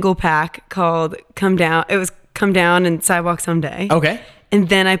 2-song single pack called Come Down. It was Come Down and Sidewalk Someday. Okay. And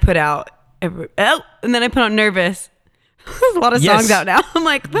then I put out Nervous. There's a lot of songs out now. I'm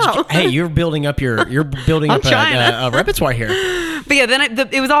like, wow. Hey, you're building up a repertoire here. But yeah, then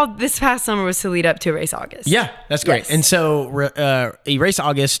it was all this past summer was to lead up to Erase August. Yeah, that's great. Yes. And so Erase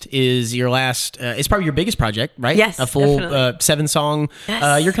August is your last, it's probably your biggest project, right? Yes, a full definitely. 7-song.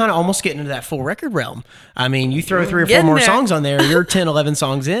 Yes. You're kind of almost getting into that full record realm. I mean, you throw 3 or 4 more songs on there, you're 10, 11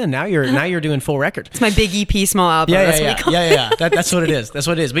 songs in. Now you're doing full record. It's my big EP, small album. Yeah. That's what it is. That's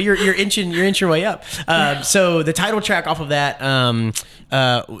what it is. But you're inching your way up. So the title track off of that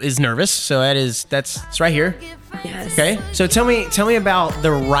is Nervous. So that's right here. Yes. Okay. So tell me about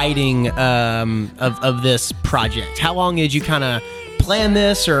the writing of this project. How long did you kind of plan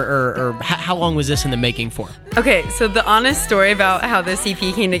this, or how long was this in the making for? Okay, so the honest story about how this EP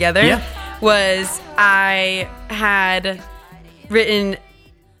came together was I had written.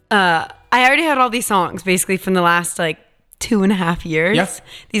 I already had all these songs basically from the last 2.5 years. Yeah.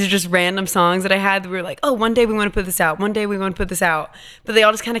 These are just random songs that I had. We were like, oh, one day we want to put this out. One day we want to put this out. But they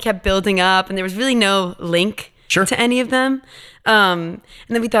all just kind of kept building up, and there was really no link to any of them. And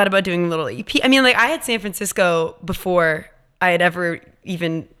then we thought about doing a little EP. I mean, I had San Francisco before I had ever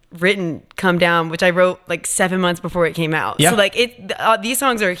even written Come Down, which I wrote 7 months before it came out. Yeah. So these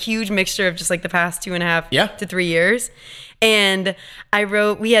songs are a huge mixture of just the past 2.5 to 3 years. And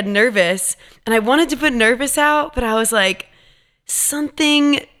we had Nervous, and I wanted to put Nervous out, but I was like,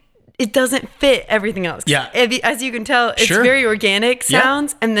 it doesn't fit everything else. Yeah. As you can tell, it's very organic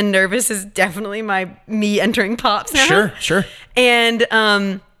sounds, and then Nervous is definitely me entering pop sound. Sure. And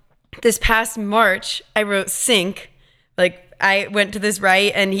this past March, I wrote Sync. I went to this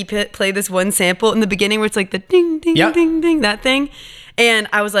and he played this one sample in the beginning where it's the ding, ding, ding, ding, that thing. And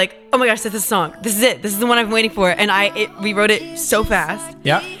I was like, oh my gosh, that's the song. This is it. This is the one I've been waiting for. And we wrote it so fast.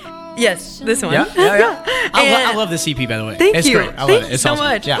 Yeah. Yes, this one. Yeah. I love this EP, by the way. Thank you. Great. I love it. It's so awesome.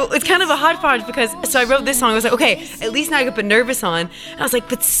 much. Yeah. Well, it's kind of a hodgepodge because I wrote this song. I was like, okay, at least now I can put Nervous on. And I was like,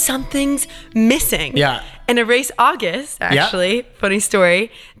 but something's missing. Yeah. And Erase August, actually, funny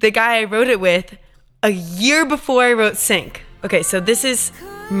story. The guy I wrote it with a year before I wrote Sync. Okay, so this is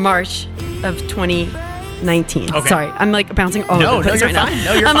March of 2019. Okay. Sorry, I'm bouncing all over the place right now.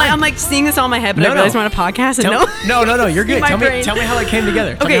 No, you're fine. I'm seeing this all in my head, but I realized we're on a podcast. No, you're good. Tell me how it came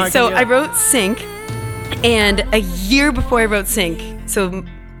together. Okay, so I wrote Sync, and a year before I wrote Sync, so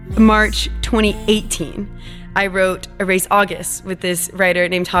March 2018, I wrote Erase August with this writer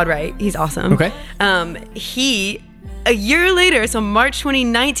named Todd Wright. He's awesome. Okay. A year later, so March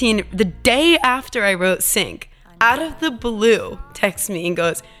 2019, the day after I wrote Sync, out of the blue, texts me and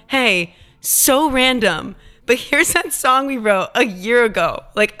goes, hey, so random, but here's that song we wrote a year ago,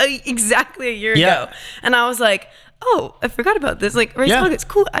 exactly a year ago. And I was like, oh, I forgot about this. Erase August,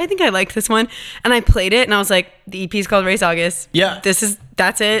 cool. I think I like this one. And I played it, and I was like, the EP is called Erase August. Yeah.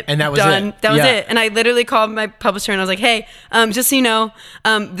 That's it. And that was done. it. That was it. And I literally called my publisher, and I was like, hey, just so you know,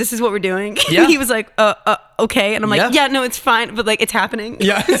 this is what we're doing. Yeah. He was like, okay. And I'm like, yeah, no, it's fine, but it's happening.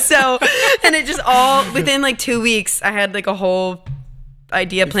 Yeah. So, and it just all, within 2 weeks, I had a whole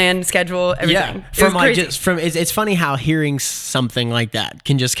idea, plan, schedule, everything. Yeah, it's funny how hearing something like that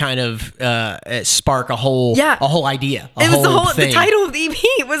can just kind of spark a whole idea. The title of the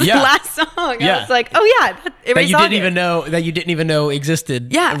EP was the last song. I was like, oh yeah, that you didn't even know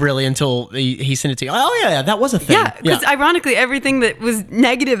existed. Really until he sent it to you. Oh yeah, that was a thing. Yeah, because ironically, everything that was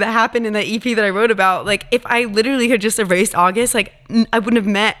negative that happened in that EP that I wrote about, if I literally had just erased August, I wouldn't have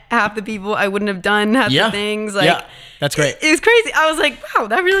met half the people. I wouldn't have done half the things. That's great. It was crazy. I was like, wow,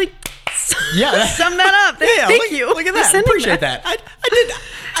 that really summed that up. Thank you. Look at that. I appreciate that.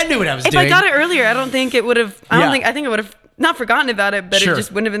 I knew what I was doing. If I got it earlier, I don't think it would have. I think it would have not forgotten about it, but Sure. it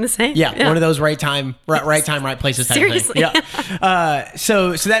just wouldn't have been the same. Yeah, one of those right time, right places type Seriously. of thing. Yeah.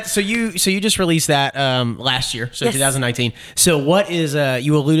 So you just released that last year, so Yes. 2019. So what is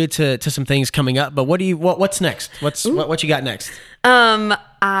you alluded to some things coming up, but what's next? What you got next?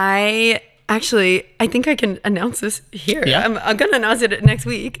 I think I can announce this here. Yeah. I'm gonna announce it next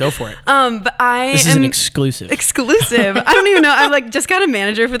week. Go for it. But This is an exclusive. Exclusive. I don't even know. I like just got a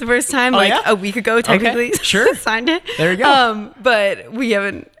manager for the first time yeah? a week ago. Technically, Sure. signed it. There you go. But we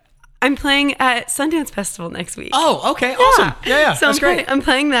haven't. I'm playing at Sundance Festival next week. Oh, okay, awesome. Yeah. So That's great. I'm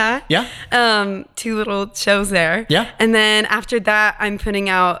playing that. Yeah. 2 little shows there. Yeah. And then after that, I'm putting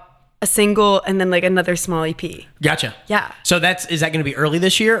out a single and then like another small EP. Gotcha. Yeah. So is that going to be early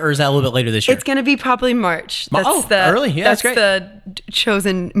this year, or is that a little bit later this year? It's going to be probably March. Early. Yeah, that's great. the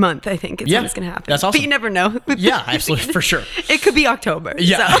chosen month, I think, is when it's going to happen. That's awesome. But you never know. Yeah, absolutely, for sure. It could be October.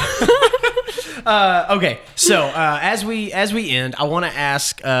 Yeah. So. Okay. So as we end, I want to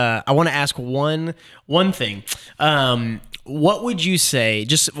ask one thing. What would you say?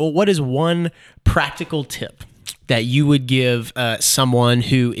 What is one practical tip that you would give someone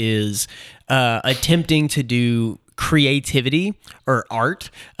who is attempting to do creativity or art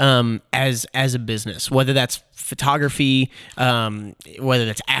as a business, whether that's photography, whether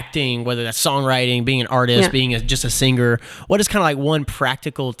that's acting, whether that's songwriting, being an artist, being just a singer? What is kind of like one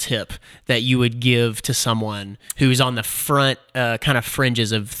practical tip that you would give to someone who's on the front kind of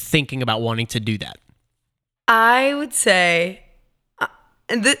fringes of thinking about wanting to do that? I would say,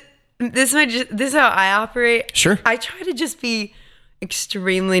 this is how I operate. Sure. I try to just be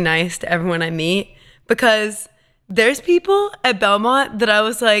extremely nice to everyone I meet, because there's people at Belmont that I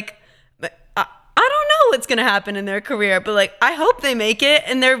was like, I don't know what's going to happen in their career, but like, I hope they make it,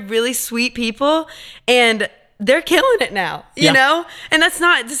 and they're really sweet people, and they're killing it now, you know? And that's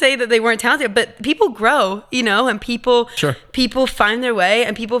not to say that they weren't talented, but people grow, and people find their way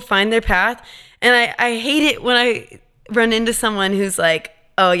and people find their path. And I hate it when I run into someone who's like,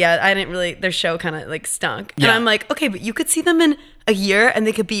 oh yeah, their show kind of like stunk. Yeah. And I'm like, okay, but you could see them in a year and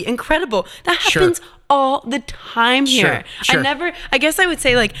they could be incredible. That happens all the time here. Sure. I guess I would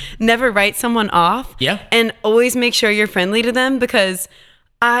say like never write someone off. Yeah. And always make sure you're friendly to them, because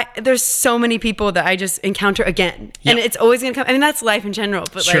there's so many people that I just encounter again. Yeah. And it's always going to come. I mean, that's life in general.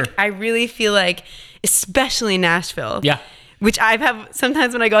 But Sure. like, I really feel like, especially in Nashville. Yeah. Which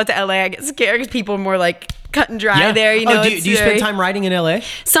sometimes when I go out to LA, I get scared because people are more like cut and dry there. Do you spend time writing in LA?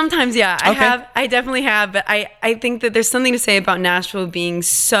 Sometimes, yeah. Okay. I definitely have. But I think that there's something to say about Nashville being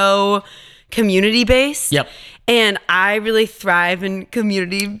so community-based. Yep. And I really thrive in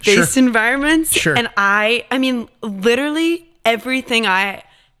community-based environments. Sure. And I mean, literally everything I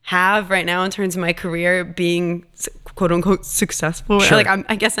have right now in terms of my career being quote unquote successful. Sure. Like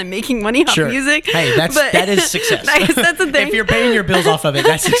I guess I'm making money off music. Hey, that is success. That's the thing. If you're paying your bills off of it,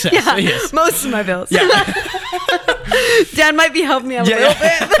 that's success. Yeah, Yes. most of my bills. Yeah. Dad might be helping me out a little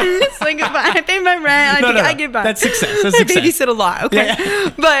bit. It's like I pay my rent. I get by. That's success. That's I success. babysit a lot. Okay. Yeah.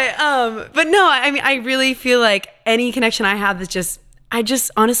 But no, I mean, I really feel like any connection I have is I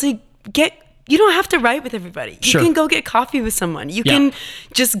just honestly you don't have to write with everybody. You can go get coffee with someone. You can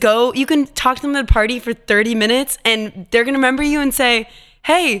just go, you can talk to them at a party for 30 minutes and they're going to remember you and say,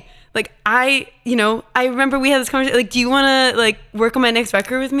 hey, like I remember we had this conversation, like, do you want to like work on my next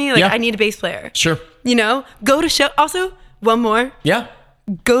record with me? Like I need a bass player. Sure. Go to show. Also, one more. Yeah.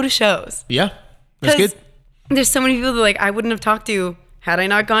 Go to shows. Yeah. That's good. There's so many people that like I wouldn't have talked to had I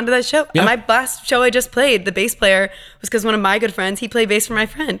not gone to that show. Yeah. And my last show I just played, the bass player, was because one of my good friends, he played bass for my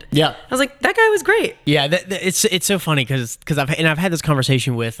friend. Yeah. I was like, that guy was great. Yeah, it's so funny because I've had this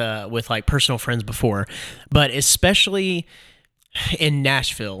conversation with like personal friends before, but especially in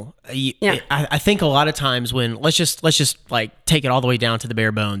Nashville, I think a lot of times when let's just like take it all the way down to the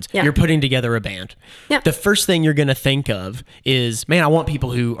bare bones, you're putting together a band. Yeah. The first thing you're gonna think of is, man, I want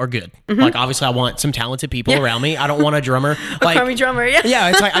people who are good. Mm-hmm. Like obviously, I want some talented people around me. I don't want a drummer, like crummy drummer. Yeah,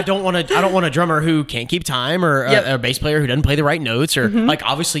 it's like I don't want a drummer who can't keep time, or a bass player who doesn't play the right notes, or like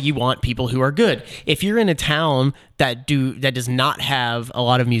obviously you want people who are good. If you're in a town that does not have a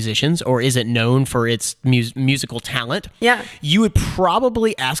lot of musicians or isn't known for its musical talent, you would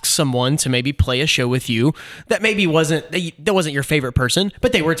probably ask someone to maybe play a show with you that maybe wasn't your favorite person,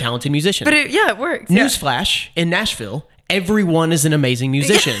 but they were a talented musician. But it works. Newsflash, in Nashville, everyone is an amazing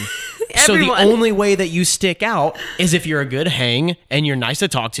musician. So the only way that you stick out is if you're a good hang and you're nice to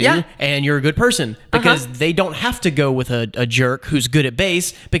talk to and you're a good person, because they don't have to go with a jerk who's good at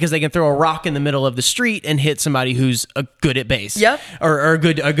bass, because they can throw a rock in the middle of the street and hit somebody who's good at bass. Yep. Or a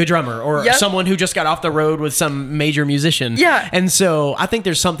good drummer, or someone who just got off the road with some major musician. Yeah. And so I think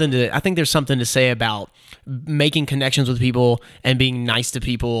there's something to say about making connections with people and being nice to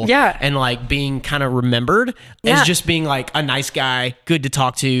people. Yeah. And like being kind of remembered as just being like a nice guy, good to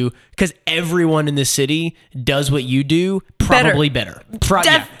talk to, because everyone in this city does what you do probably better.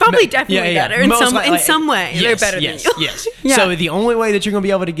 Probably definitely better in some way. Yes, they're better than you. Yes. So the only way that you're going to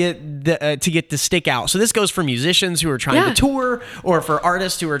be able to get to stick out. So this goes for musicians who are trying to tour, or for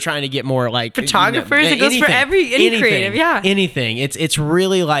artists who are trying to get more like photographers. It goes for any creative. Yeah. Anything. It's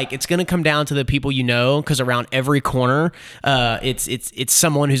really like, it's going to come down to the people you know, because around every corner, it's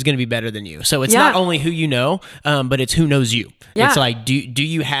someone who's going to be better than you. So it's not only who you know, but it's who knows you. Yeah. It's like, did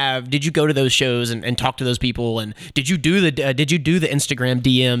you go to those shows and talk to those people, and did you do the Instagram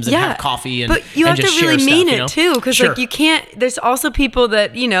DMs and have coffee, and but you have to really mean it too, because Sure. like you can't. There's also people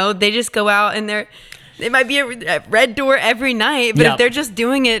that they just go out and it might be a red door every night, but if they're just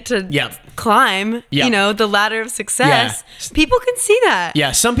doing it to climb, the ladder of success, people can see that.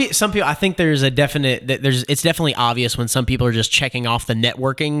 Yeah, some people. I think it's definitely obvious when some people are just checking off the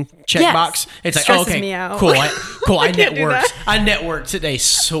networking checkbox. It's like, stresses me out. cool. I networked. I networked today.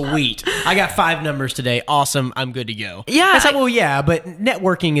 Sweet. I got 5 numbers today. Awesome. I'm good to go. Yeah. It's like, but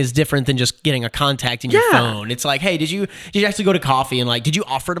networking is different than just getting a contact in your phone. It's like, hey, did you actually go to coffee, and like, did you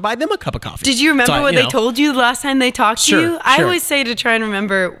offer to buy them a cup of coffee? Did you remember what they told you the last time they talked to you? I always say to try and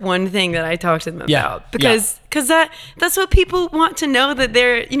remember one thing that I talked to them about, because that's what people want to know, that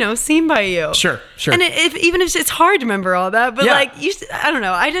they're seen by you. Sure. And even if it's hard to remember all that, but like I don't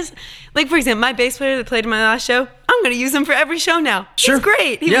know. I just, like, for example, my bass player that played in my last show, I'm going to use him for every show now. Sure. He's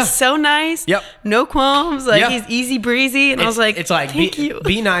great. He was so nice. Yep. No qualms. Like, he's easy breezy. And I was like, it's like, thank you.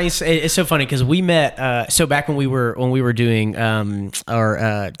 Be nice. It's so funny because we met, so back when we were doing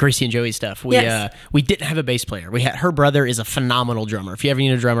our Gracie and Joey stuff, we didn't have a bass player. Her brother is a phenomenal drummer. If you ever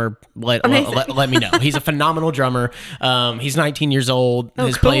need a drummer, let me know. He's a phenomenal drummer. He's 19 years old,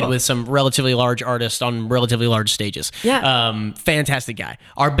 has played with some relatively large artists on relatively large stages. Yeah. Fantastic guy.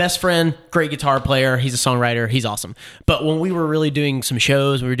 Our best friend, great guitar player. He's a songwriter. He's awesome. But when we were really doing some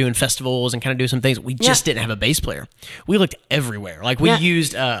shows, we were doing festivals and kind of doing some things, we just didn't have a bass player. We looked everywhere. Like we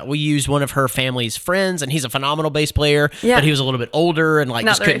used one of her family's friends, and he's a phenomenal bass player, but he was a little bit older and like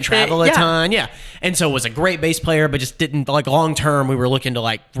just couldn't travel a ton. Yeah. And so was a great bass player, but just didn't, like, long term, we were looking to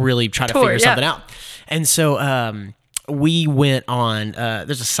like really try to figure something out. And so we went on,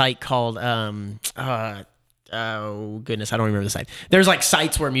 there's a site called, oh goodness, I don't remember the site. There's like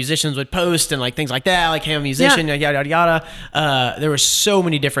sites where musicians would post and like things like that, like, hey, I'm a musician, yada yada yada. There were so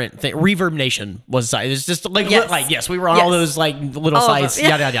many different things. Reverb Nation was a site. It's just like we were on all those like little all sites,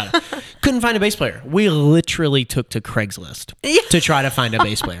 yada yada yada. Couldn't find a bass player. We literally took to Craigslist to try to find a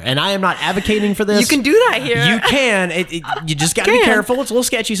bass player. And I am not advocating for this. You can do that here. You can. You just got to be careful. It's a little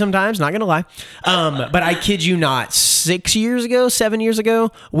sketchy sometimes. Not gonna lie. But I kid you not. 7 years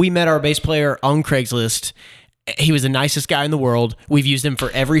ago, we met our bass player on Craigslist. He was the nicest guy in the world. We've used him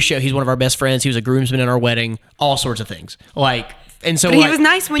for every show. He's one of our best friends. He was a groomsman in our wedding. All sorts of things. And so, but he was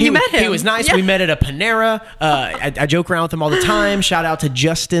nice when you met him. He was nice. Yeah. We met at a Panera. I joke around with him all the time. Shout out to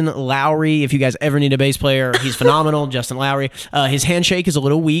Justin Lowry. If you guys ever need a bass player, he's phenomenal. Justin Lowry. His handshake is a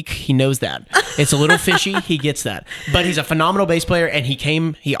little weak. He knows that. It's a little fishy. He gets that. But he's a phenomenal bass player, and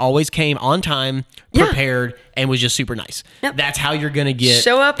he always came on time, prepared, and was just super nice. Yep. That's how you're going to get...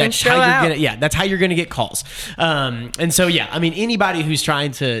 Show up and show out. That's how you're going to get calls. And so, I mean, anybody who's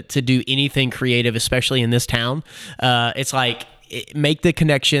trying to do anything creative, especially in this town, it's like... make the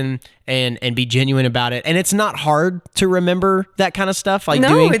connection and be genuine about it. And it's not hard to remember that kind of stuff. Like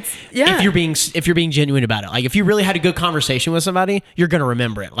if you're being genuine about it. Like if you really had a good conversation with somebody, you're going to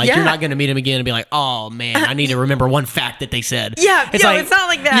remember it. Like you're not going to meet them again and be like, oh man, I need to remember one fact that they said. It's not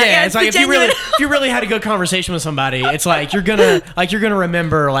like that. Yeah, it's like if you really had a good conversation with somebody, it's like you're gonna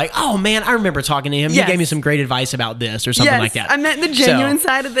remember like, oh man, I remember talking to him. He gave me some great advice about this or something like that. I meant the genuine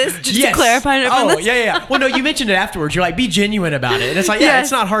side of this just to clarify. Well, no, you mentioned it afterwards. You're like, be genuine about it. And it's like,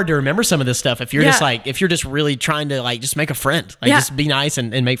 it's not hard to remember some of this stuff if you're just really trying to like just make a friend, like just be nice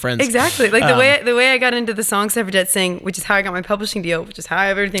and make friends. Exactly. Like the way I got into the song Suffragette Sing, which is how I got my publishing deal, which is how I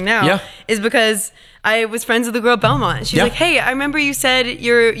have everything now, is because I was friends with the girl at Belmont. She's like, hey, I remember you said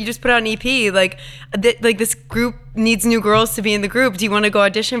you just put out an EP, like this group needs new girls to be in the group. Do you want to go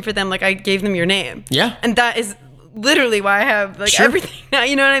audition for them? Like I gave them your name. Yeah. And that is literally why I have everything now.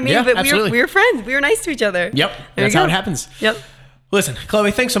 You know what I mean? Yeah, but absolutely. we were friends. We were nice to each other. Yep. That's how it happens. Yep. Listen,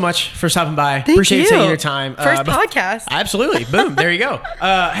 Chloe, thanks so much for stopping by. Thank Appreciate you you. taking your time. First podcast. Absolutely. Boom. There you go.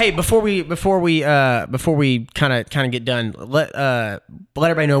 Hey, before we kind of get done, let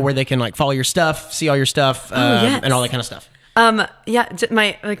everybody know where they can like follow your stuff, see all your stuff, Yes. and all that kind of stuff. My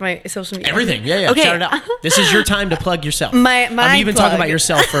social media. Everything. Yeah. Okay. Shout it out. This is your time to plug yourself. You've been talking about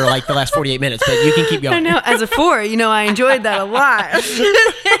yourself for like the last 48 minutes, but you can keep going. I know. As a 4, I enjoyed that a lot.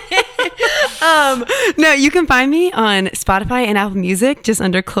 No, you can find me on Spotify and Apple Music just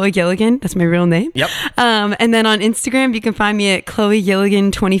under Chloe Gilligan. That's my real name. Yep. And then on Instagram, you can find me at Chloe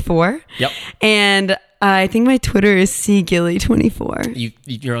Gilligan 24. Yep. And I think my Twitter is cgilly24.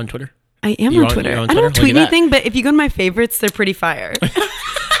 You're on Twitter? I am on Twitter. I don't tweet anything, but if you go to my favorites, they're pretty fire.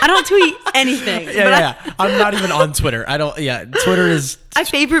 I don't tweet anything. Yeah. I'm not even on Twitter. Twitter is... I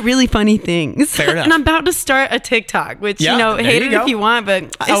favorite really funny things. Fair enough. And I'm about to start a TikTok, which, hate it if you want, but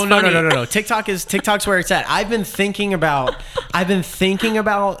it's funny. No. TikTok's where it's at. I've been thinking about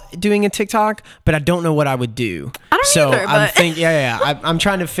doing a TikTok, but I don't know what I would do. I don't either, I'm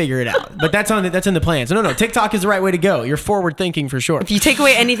trying to figure it out. But that's in the plans. No. TikTok is the right way to go. You're forward thinking for sure. If you take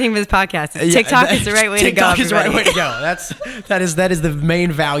away anything from this podcast, TikTok is the right way to go. TikTok is the right way to go. That is the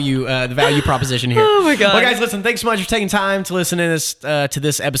main value, the value proposition here. Oh my God. Well, guys, listen, thanks so much for taking time to listen to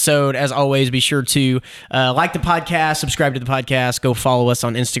this episode. As always, be sure to like the podcast, subscribe to the podcast, go follow us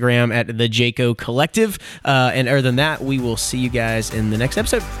on Instagram at the Jaco Collective. And other than that, we will see you guys in the next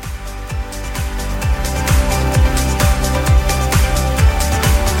episode.